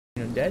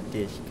on that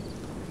disc?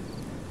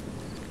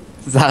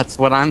 That's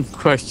what I'm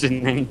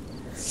questioning.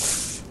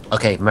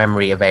 Okay,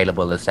 memory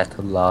available is set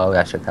to low.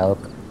 That should help.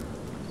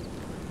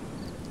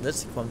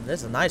 This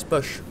is a nice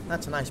bush.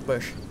 That's a nice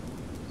bush.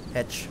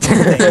 Hedge.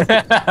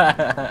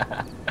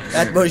 That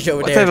bush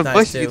over there is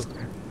nice too.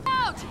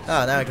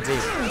 Oh, now I can see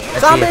it.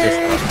 Zombie!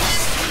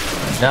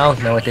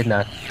 No, it did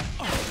not.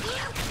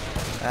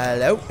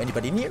 Hello?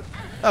 Anybody in here?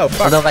 Oh,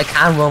 fuck. Although I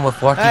can run with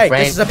 40 Hey,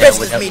 frames. this is a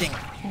business meeting.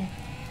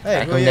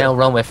 Hey, I who are can you? now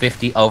run with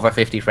over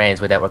 50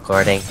 frames without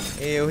recording.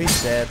 Ew,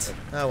 he's dead.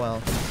 Oh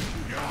well.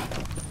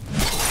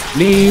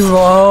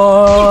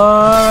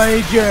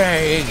 Leroy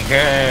Jenkins.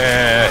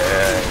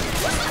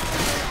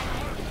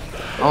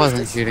 I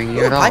wasn't shooting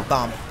you at all. Pipe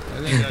bomb.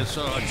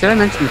 Should I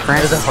mention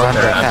Francis under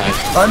attack?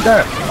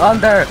 Under.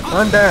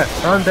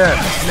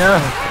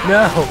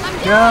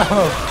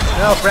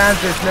 No,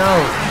 Francis, no,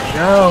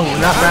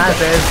 not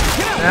Francis.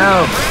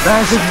 No,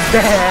 Francis is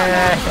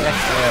dead.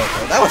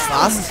 That was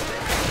fast.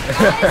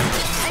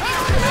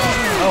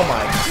 Oh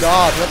my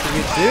god, what did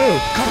you do?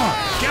 Come on,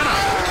 get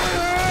up!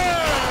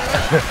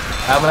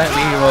 I'm like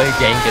Leroy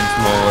Jenkins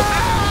mode.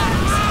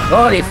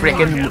 Holy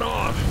freaking!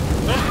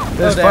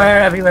 There's fire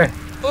everywhere.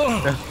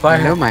 There's fire.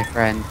 Hello, my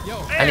friend.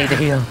 I need to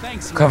heal.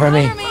 Cover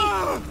me.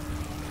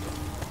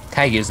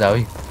 Thank you,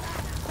 Zoe,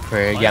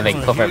 for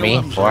yelling "cover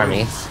me" for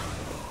me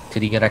to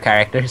the other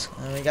characters.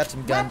 We got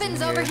some guns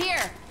Weapons in over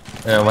here.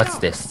 here. What's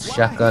this?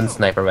 Shotgun,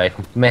 sniper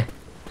rifle. Meh.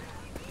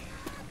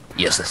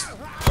 Useless.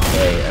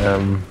 Okay,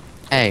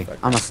 Hey,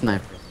 I'm a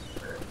sniper.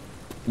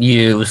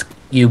 you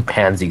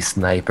pansy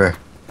sniper.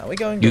 Are we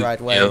going the right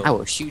way? you. I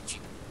will shoot you.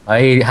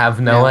 I have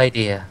no Yeah.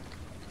 idea.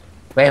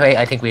 Wait,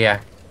 I think we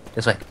are.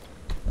 This way.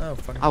 Oh,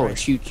 fucking I will great.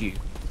 shoot you.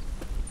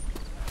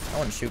 I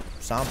want to shoot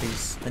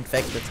zombies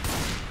infected.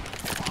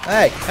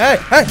 Hey! I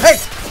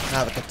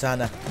have a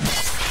katana.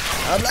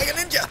 I'm like a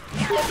ninja.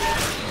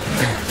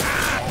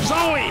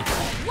 Zoe!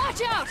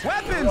 Watch out!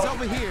 Weapons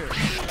over here!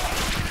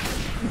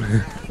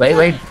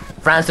 Wait,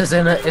 Francis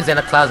is in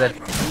a closet.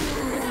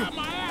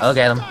 I'll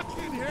get him.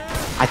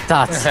 I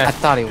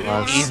thought he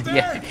was.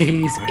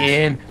 He's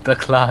in the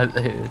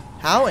closet.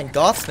 How in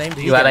God's name do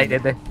See you what get I in?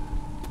 did there?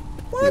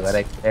 What? See what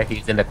I did there?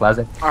 He's in the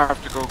closet. I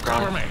have to go,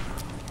 Cover guys. me!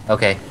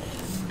 Okay.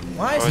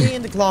 Why is he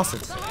in the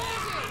closet?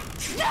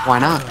 Why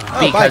not? Oh,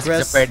 bye, Because Chris.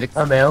 he's afraid to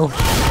come out.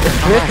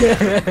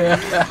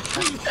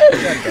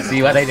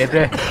 See what I did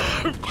there?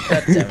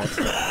 God damn it.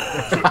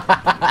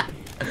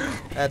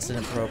 That's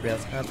inappropriate.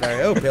 Not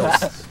very. Oh,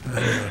 pills.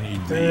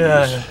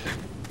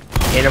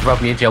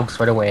 Inappropriate jokes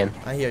for the win.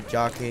 I hear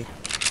jockey.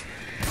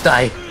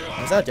 Die.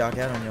 Is that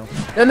jockey? I don't know.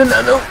 No.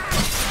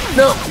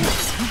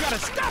 You gotta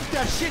stop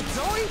that shit,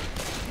 Zoe!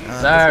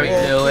 I'm Sorry,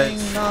 just do it.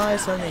 walking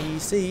nice and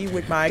easy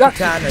with my Jockey.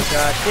 katana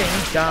cutting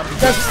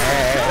zombies'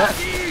 head.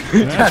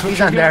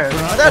 He's on there.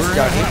 Oh, that's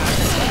jockey.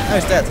 No,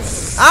 he's dead.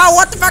 Ah,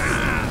 what the fuck?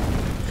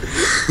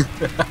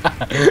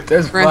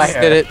 There's Francis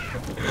fire. did it.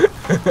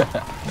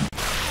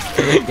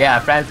 Yeah,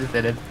 Francis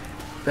did it.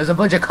 There's a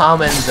bunch of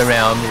commons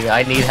around me.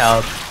 I need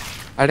help.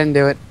 I didn't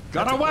do it.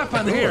 Got a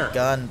weapon Ooh, here! a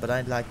gun, but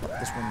I like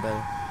this one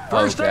better.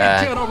 First Oh, aid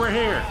God. kit over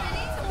here!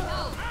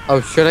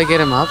 Oh, should I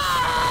get him up?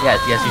 Yes,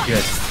 you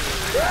should.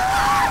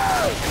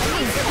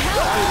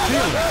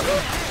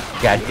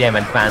 God damn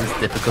it, fans,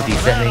 difficulty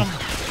setting.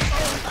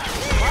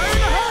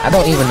 I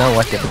don't even know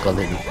what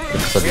difficulty We it are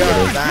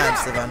is.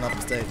 advanced, if I'm not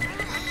mistaken.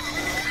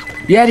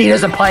 Yeti,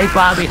 there's a pipe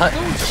bomb behind.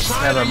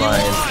 Never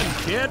mind.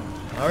 Kid!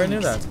 I already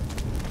knew that.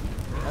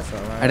 That's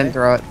alright. I didn't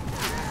throw it.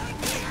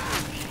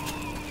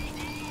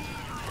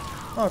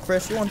 Oh,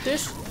 Chris, you want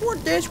this? You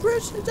want this,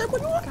 Chris? Is that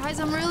what you want? Guys,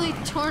 I'm really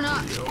torn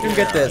up. You can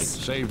get this.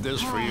 Save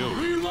this for you.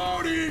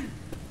 Reloading!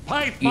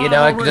 Pipe You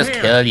know, I could over just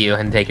here. kill you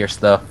and take your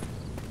stuff.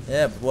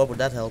 Yeah, but what would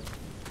that help?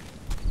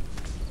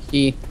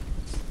 Key.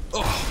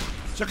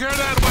 Secure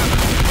that weapon!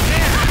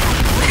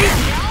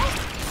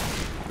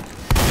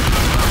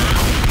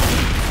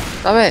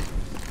 Stop it.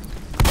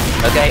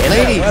 Okay,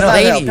 Ladies, no,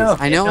 ladies. no,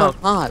 I know no. I'm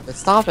hot, but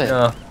stop it.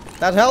 No.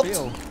 That helped?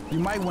 Bill, you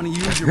might want to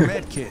use your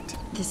med kit.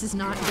 This is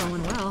not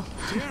going well.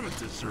 Damn it,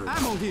 this hurts.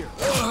 Ammo here.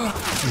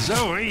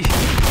 Zoe!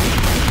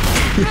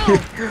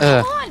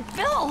 Come on,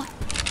 Bill!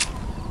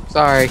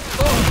 Sorry,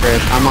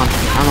 Chris. I'm on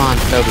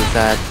Toby's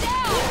side.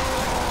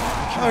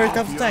 Oh, here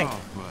comes the tank.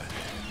 Off, but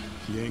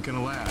he ain't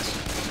gonna last.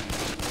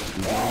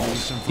 You're gonna need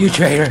some You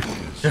traitor.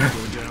 Go down.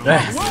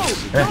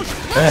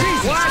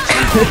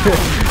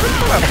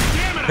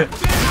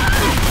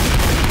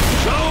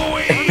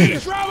 Zoe!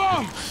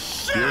 Trouble!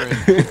 You're in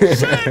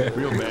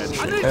real bad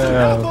shape.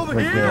 Oh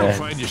my I'll god.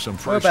 find you some We're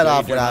first better aid.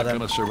 off You're not without him.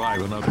 gonna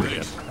survive another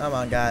hit. Come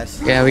on,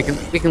 guys. Yeah, we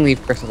can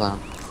leave Chris alone.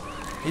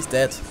 He's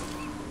dead.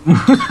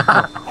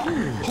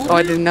 Oh,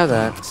 I didn't know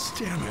that.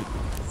 Damn it.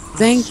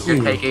 Thank You're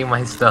you. taking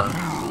my stuff.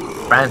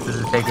 Francis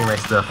is taking my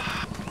stuff.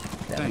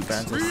 Damn it,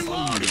 Francis.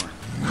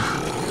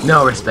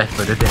 No respect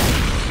for the dead.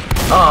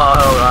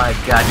 Oh my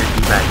god, you're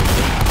too bad.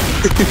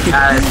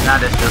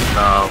 That is just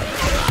low.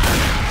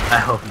 I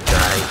hope you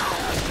die.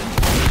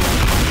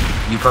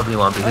 You probably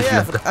won't Oh because you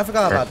yeah, have to. I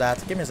forgot about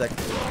that. Give me a sec.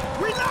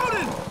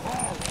 Reloading!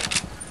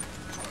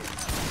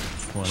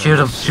 Shoot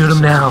him! Shoot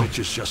him now!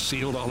 Bitches just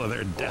sealed all of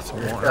their death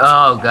warrants.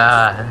 Oh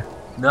god.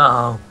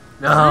 No.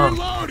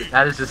 No.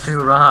 That is just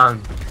too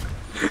wrong.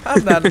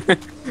 I'm not. No.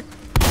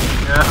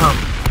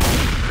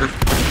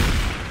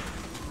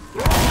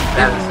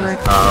 That is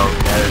just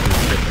that is just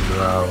freaking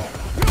low.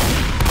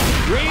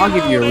 I'll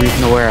give you a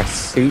reason to wear a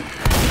suit.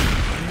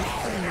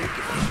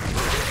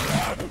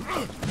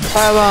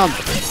 Fire bomb!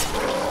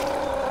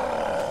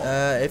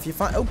 If you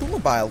find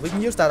mobile, we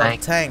can use that on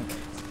tank.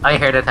 I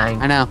heard a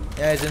tank. I know.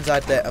 Yeah, he's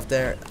inside there. Up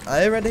there.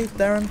 Are you ready,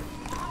 Darren?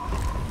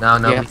 No,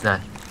 Yeah. he's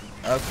not.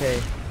 Okay.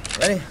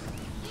 Ready?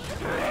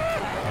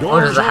 Oh,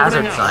 there's a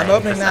hazard sign. I'm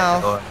opening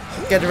now.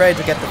 Get ready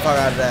to get the fuck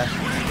out of there.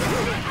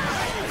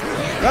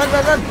 Run,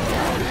 run, run!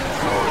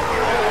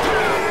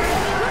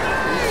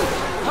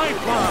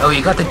 Oh,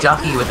 you got the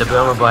jockey with the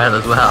mobile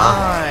as well.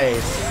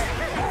 Nice.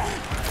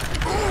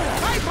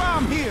 Pipe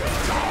bomb here.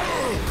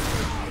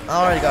 I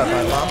already got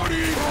my bomb.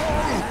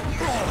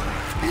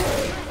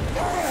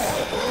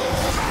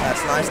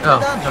 That's nice. Oh,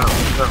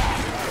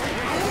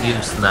 no. You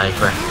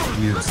sniper.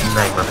 You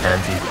sniper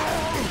pansy.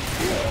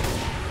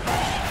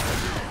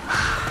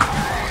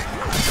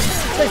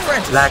 Say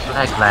French. Lag.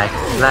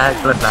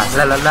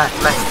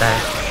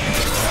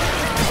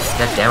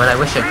 God damn it, I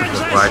wish I could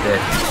record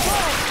it.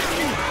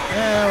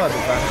 Yeah, that would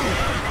be fun.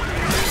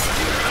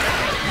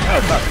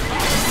 Oh, fuck.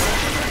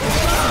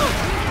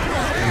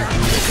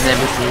 Let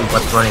me see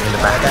what's running in the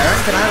back. Darren,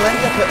 can I lend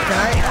you? Can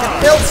I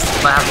get pills?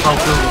 I have no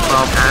clue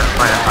from and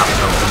fire pop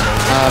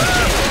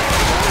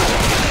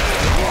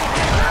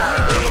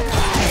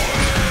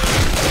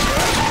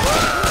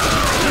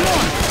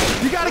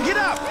You gotta get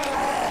up.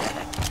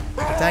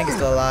 The tank is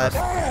still alive.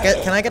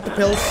 Can I get the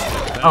pills?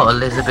 Oh,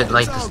 Elizabeth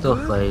liked the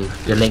stuff, like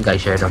the link I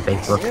shared on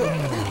Facebook.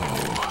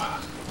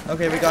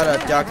 Okay, we got a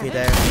jockey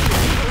there.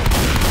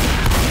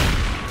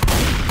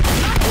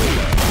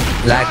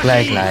 Lag.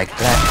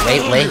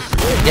 Wait.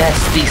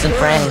 Yes, decent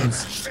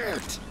friends.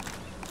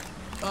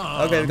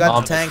 Okay, we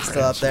got the tank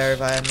still up there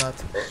if I am not.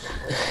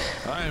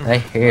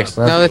 Right here,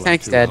 son. No, the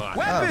tank's dead.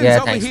 Weapons yeah,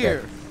 over thanks,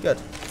 here. Good.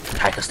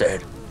 Tank is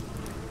dead.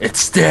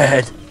 It's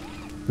dead.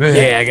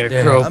 Yeah, I got a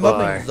crowbar. I'm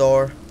opening the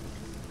door.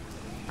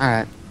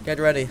 Alright. Get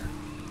ready.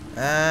 have a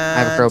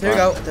And crowbar. here we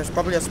go. There's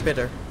probably a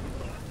spitter.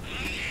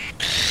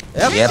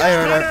 Yep, Yep. I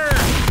heard her.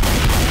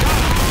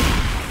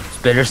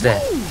 Spitter's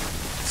dead.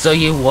 So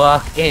you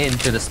walk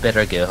into the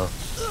spitter girl.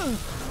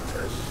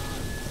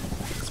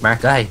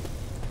 Smart guy.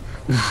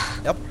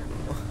 Yep.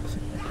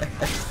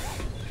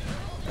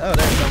 Oh,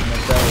 there's some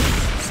of those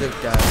suit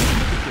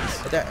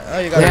guys. There, oh,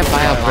 you got Yeah, a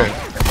fire fire.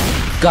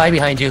 bomb. Guy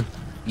behind you.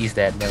 He's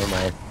dead. Never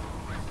mind.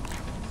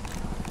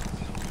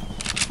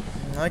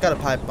 I got a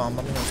pipe bomb.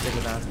 I'm gonna stick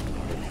with that.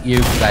 You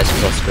guys are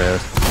so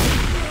screwed.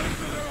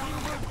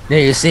 Now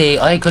you see,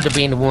 I could have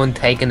been the one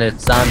taking the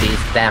zombies'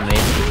 damage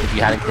if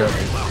you hadn't killed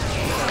me.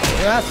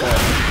 You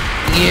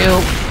asshole.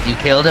 You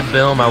killed a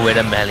boomer with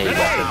a melee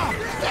weapon.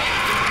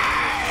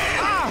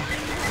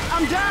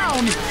 I'm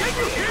down. Can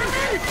you hear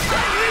me?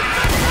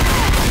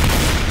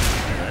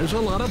 There's a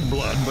lot of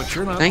blood, but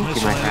you're not Thank you,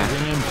 missing my friend.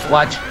 anything important.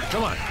 Watch.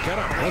 Come on, get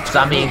up. Let's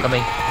Zombie go.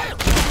 incoming.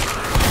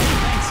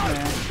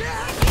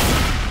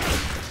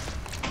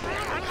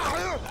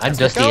 I'm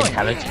just the going.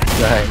 intelligent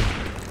guy.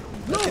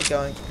 Let's get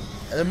going.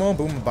 There's more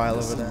boom mobile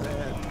over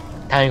there.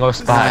 Tango I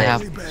spy.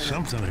 have.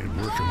 Something ain't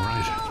working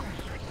right.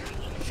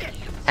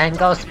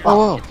 Tango spy.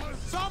 Oh, whoa.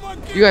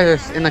 You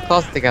guys are in the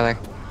closet together.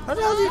 How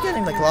the hell are you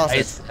getting the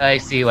closet? I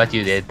see what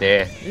you did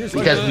there. just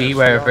Because like we that.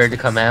 were afraid to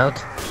come out.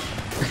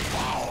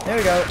 Here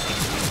we go.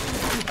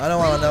 I don't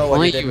want to know what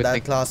Only you did you in would that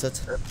think-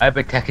 closet. I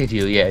protected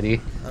you,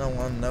 Yeti. I don't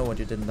want to know what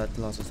you did in that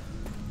closet.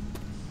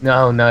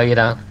 No, you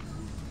don't.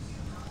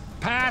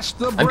 Pass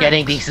the I'm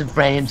getting decent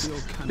frames.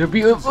 They're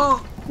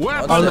beautiful.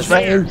 Weapons All the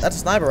frames. That's a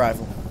sniper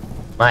rifle.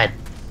 Mine.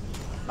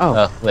 Oh,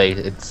 Oh, wait,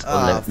 it's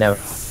Ah, never.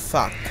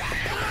 fuck.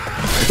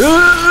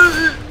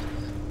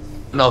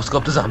 No,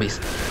 scope the zombies.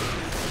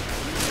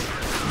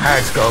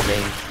 Hard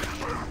scoping.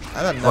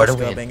 I'm not For the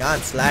win. no-scoping, I'm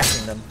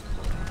slashing them.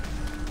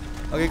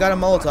 Okay, got a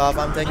Molotov,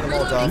 I'm taking the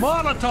Molotov. Of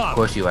Molotov.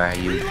 course you are,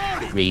 you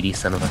greedy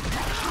son of a.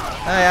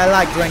 Hey, I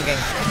like drinking.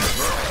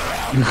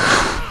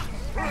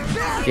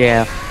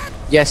 yeah.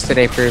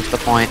 Yesterday proves the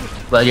point.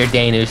 Well, you're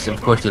Danish,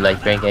 of course you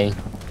like drinking.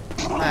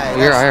 Hey,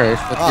 You're that's- Irish.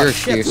 What's Oh, your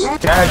shit. excuse?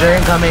 Charger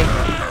incoming.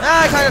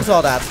 I kind of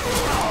saw that.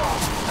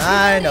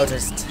 I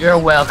noticed. You're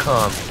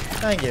welcome.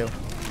 Thank you.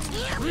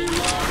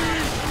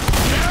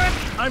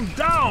 I'm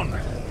down.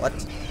 What?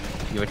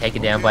 You were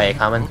taken down by a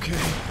common.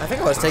 I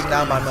think I was taken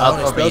down by my I'll own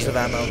cover you. explosive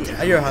ammo.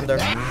 Oh, you're a hunter.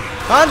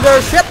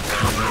 Hunter, shit!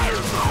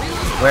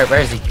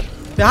 Where is he?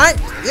 Behind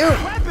you!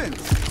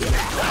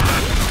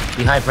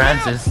 Behind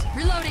Francis.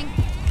 Reloading.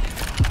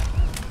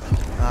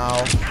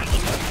 Ow.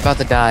 About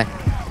to die.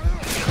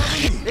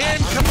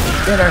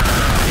 Spitter.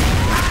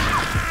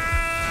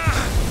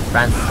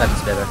 Francis got the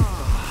spitter.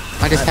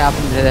 I just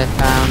happened to have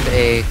found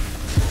a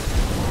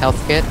health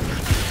kit.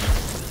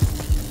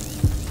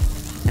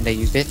 And I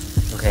used it.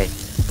 Okay,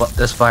 but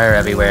there's fire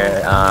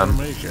everywhere.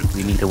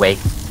 We need to wait.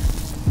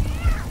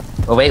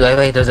 Oh wait.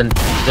 There's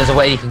a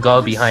way you can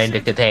go behind the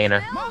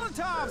container.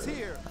 Molotovs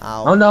here.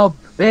 Ow. Oh no,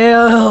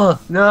 Bill!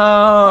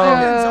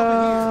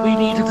 No! We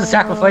needed to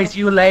sacrifice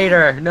you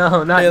later.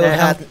 No, not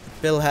now.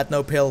 Bill had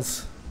no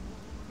pills.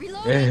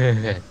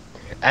 Reloading.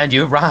 And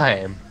you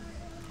rhyme.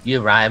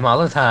 You rhyme all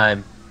the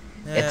time.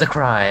 Yeah. It's a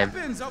crime.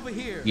 Weapons over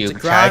here. You It's a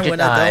crime charge a when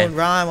I don't dime.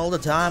 rhyme all the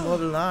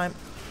time.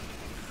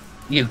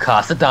 You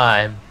cost a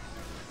dime.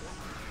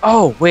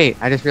 Oh, wait.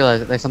 I just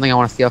realized there's something I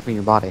want to steal from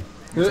your body.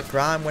 It's a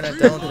crime when I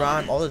don't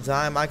rhyme all the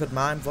time. I could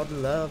mime for the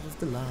love of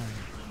the lime.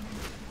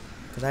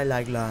 Cause I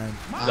like lime.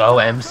 Go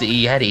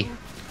PcYeti.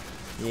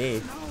 Yeah.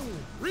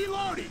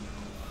 Reloading.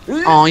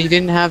 Oh, you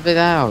didn't have it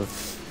out.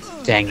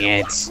 Dang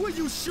it. Who are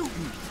you shooting?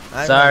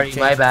 I'm Sorry,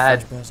 gonna my change bad.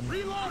 to first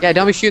person. Yeah,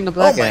 don't be shooting the Oh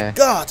black my guy.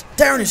 god!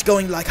 Darren is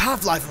going like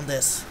Half-Life on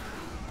this.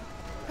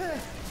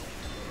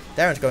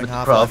 Darren's going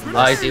Half-Life on Oh,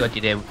 I this. see what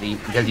you did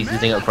because he's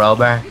using a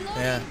crowbar.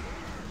 Yeah.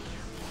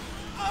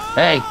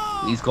 Hey,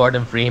 he's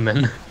Gordon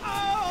Freeman.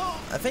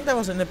 I think that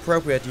was an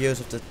inappropriate use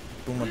of the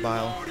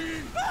boommobile.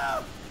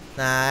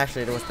 Nah,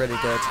 actually, it was pretty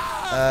good.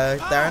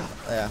 Darren?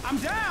 Yeah, I'm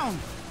down.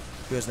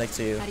 he was next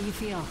to you. How do you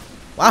feel?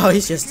 Wow,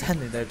 he's just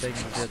standing there taking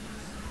shit.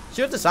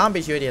 Shoot the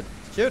zombies, you idiot.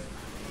 Shoot.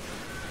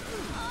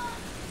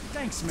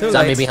 Thanks, Too man.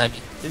 Zombie late. behind me.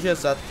 You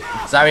just said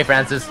Sorry,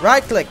 Francis.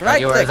 right click, Oh,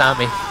 right you were a click.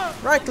 zombie.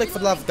 Right click for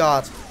the love of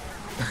God.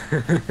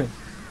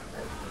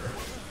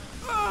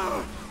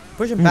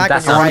 Push him back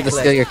That's and you I right wanted to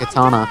steal click. your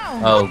katana.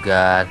 Oh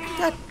god.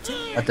 God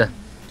damn. What the?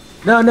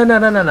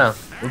 No.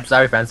 Oops,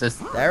 sorry, Francis.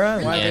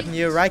 Darren, why Yeah. didn't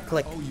you right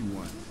click? Oh, you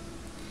want?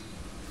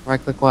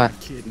 Right click what?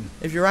 Kidding.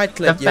 If you right The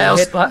click, you mouse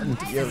hit, button.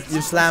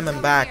 you slam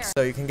him back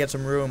so you can get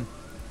some room.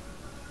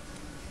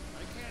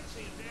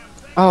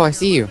 Oh, I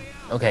see you.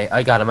 Okay,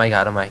 I got him.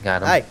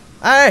 Hey,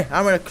 hey,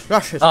 I'm gonna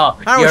crush it. Oh,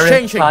 I was you're in the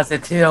changing.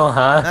 closet too,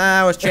 huh?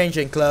 I was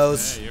changing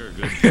clothes.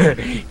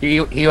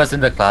 he was in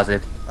the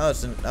closet. I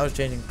was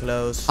changing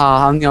clothes.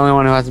 I'm the only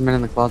one who hasn't been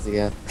in the closet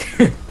yet.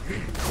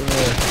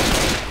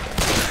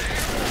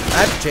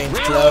 I had to change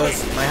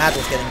clothes. My hat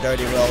was getting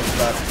dirty real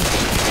but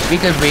We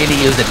could really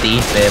use a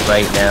defib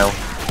right now.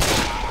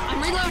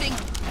 I'm reloading.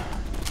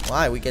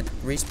 why? We get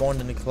respawned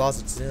in the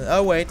closets.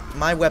 Oh wait,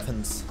 my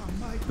weapons.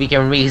 We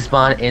can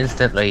respawn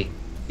instantly.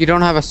 You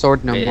don't have a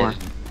sword no more.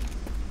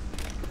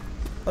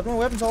 But my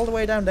weapons all the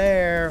way down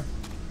there.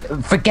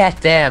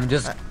 Forget them.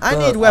 Just. I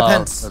need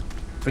weapons.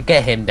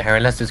 Forget him,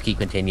 Darren. Let's just keep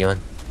continuing.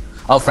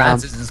 Oh,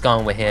 Francis is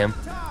going with him.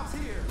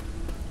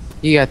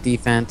 You got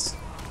defense.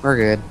 We're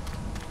good.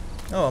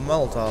 Oh, a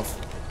Molotov.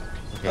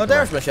 Okay, Oh, come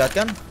there's on. my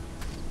shotgun.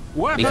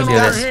 We Weapons can do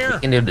over this. here. We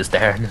can do this,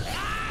 Darren.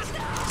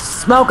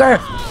 Smoker.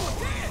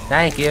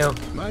 Thank you.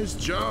 Nice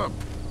job.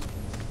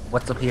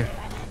 What's up here?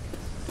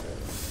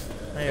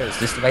 Here's Is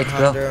this the way to go?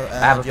 Hunter I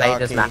haven't and played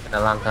this Jockey. map in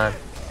a long time.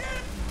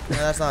 No,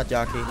 that's not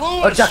Jockey.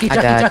 Oh, Jockey. I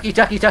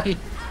died.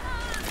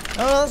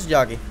 Oh, that's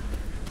Jockey.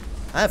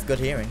 I have good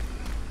hearing.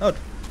 Oh,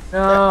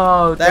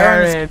 No,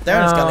 Darren's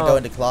Darren. gonna go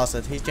in the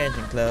closet. He's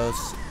changing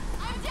clothes.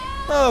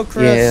 Oh,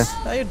 Chris,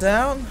 are you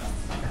down?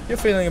 You're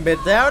feeling a bit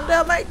down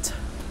now, mate?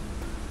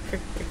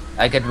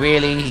 I could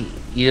really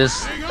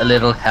use a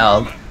little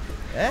help.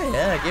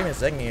 Yeah, give me a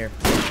second here.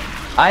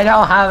 I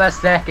don't have a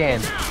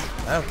second.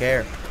 I don't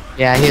care.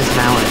 Yeah, he's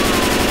talent.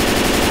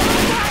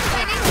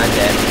 I'm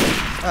dead.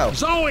 Oh,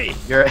 Zoe!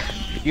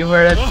 You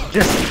were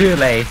just too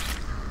late.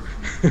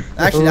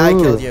 actually, I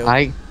killed you.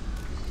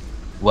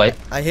 What?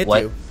 I hit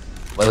What? you.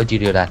 Why would you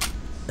do that?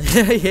 I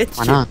hit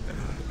Why you. not?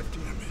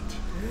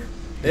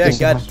 Yeah,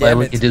 god Why damn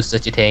would you it. do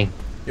such a thing?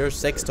 Your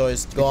sex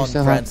toy's gone, so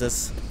hot?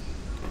 Francis.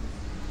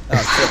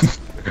 Oh, shit.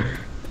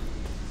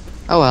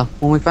 Oh well,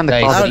 when we find the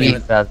Guys, I don't closet,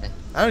 even- closet.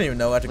 I don't even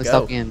know where to we go.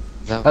 stop in.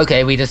 So,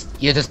 Okay, you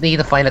just need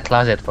to find a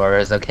closet for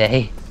us,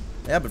 okay?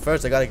 Yeah, but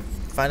first I gotta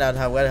find out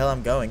where the hell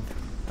I'm going.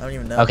 I don't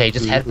even know. Okay,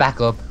 just head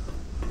back up.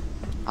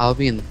 I'll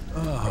be in.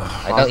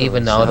 I don't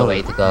even know the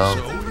way to go.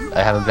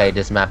 I haven't played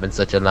this map in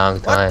such a long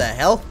What time. the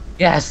hell?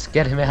 Yes,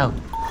 get him out.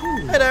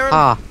 Hey, Darren.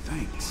 Ah,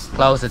 Thanks.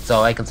 Close it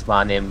so I can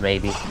spawn in,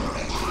 maybe.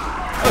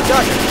 Oh,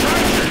 Jockey.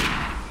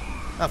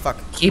 Oh, fuck.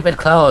 Keep it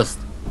closed.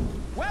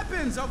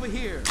 Weapons over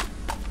here.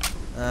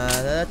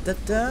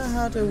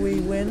 How do we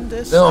win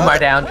this? Boom, Oh, are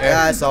down there.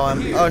 Yeah, I saw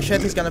him. Oh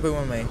shit, he's gonna boom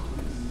on me.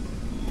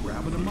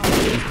 Grabbing them up.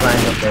 He's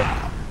climbing up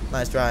there.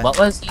 Nice try. What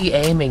was he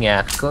aiming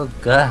at? Good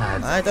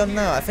God. I don't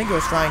know. I think he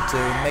was trying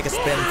to make a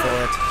spin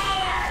for it.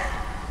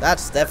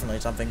 That's definitely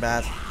something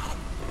bad.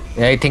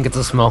 Yeah, I think it's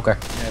a smoker.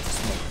 Yeah, it's a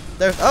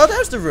smoke.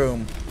 There's the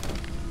room.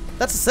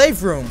 That's a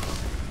safe room.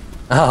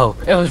 Oh,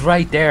 it was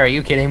right there. Are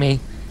you kidding me?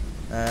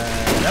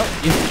 Nope.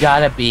 You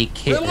gotta be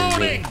kidding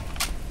me.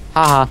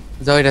 haha.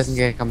 Zoe doesn't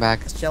get to come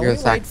back. Shall You're we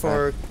the wait sacrifice.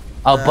 for?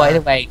 Oh, by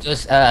the way,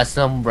 just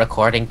some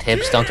recording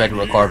tips. Don't try to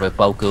record with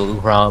both Google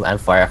Chrome and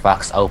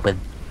Firefox open.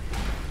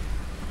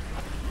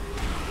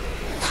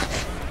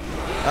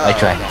 I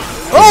tried.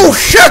 Oh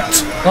shit!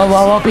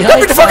 Whoa, behind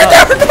Let me the fucking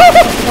down!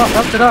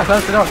 Close the door,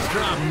 close the door.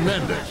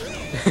 Tremendous.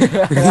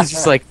 He's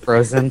just like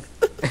frozen.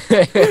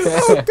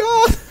 Oh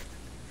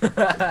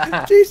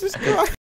god! Jesus Christ!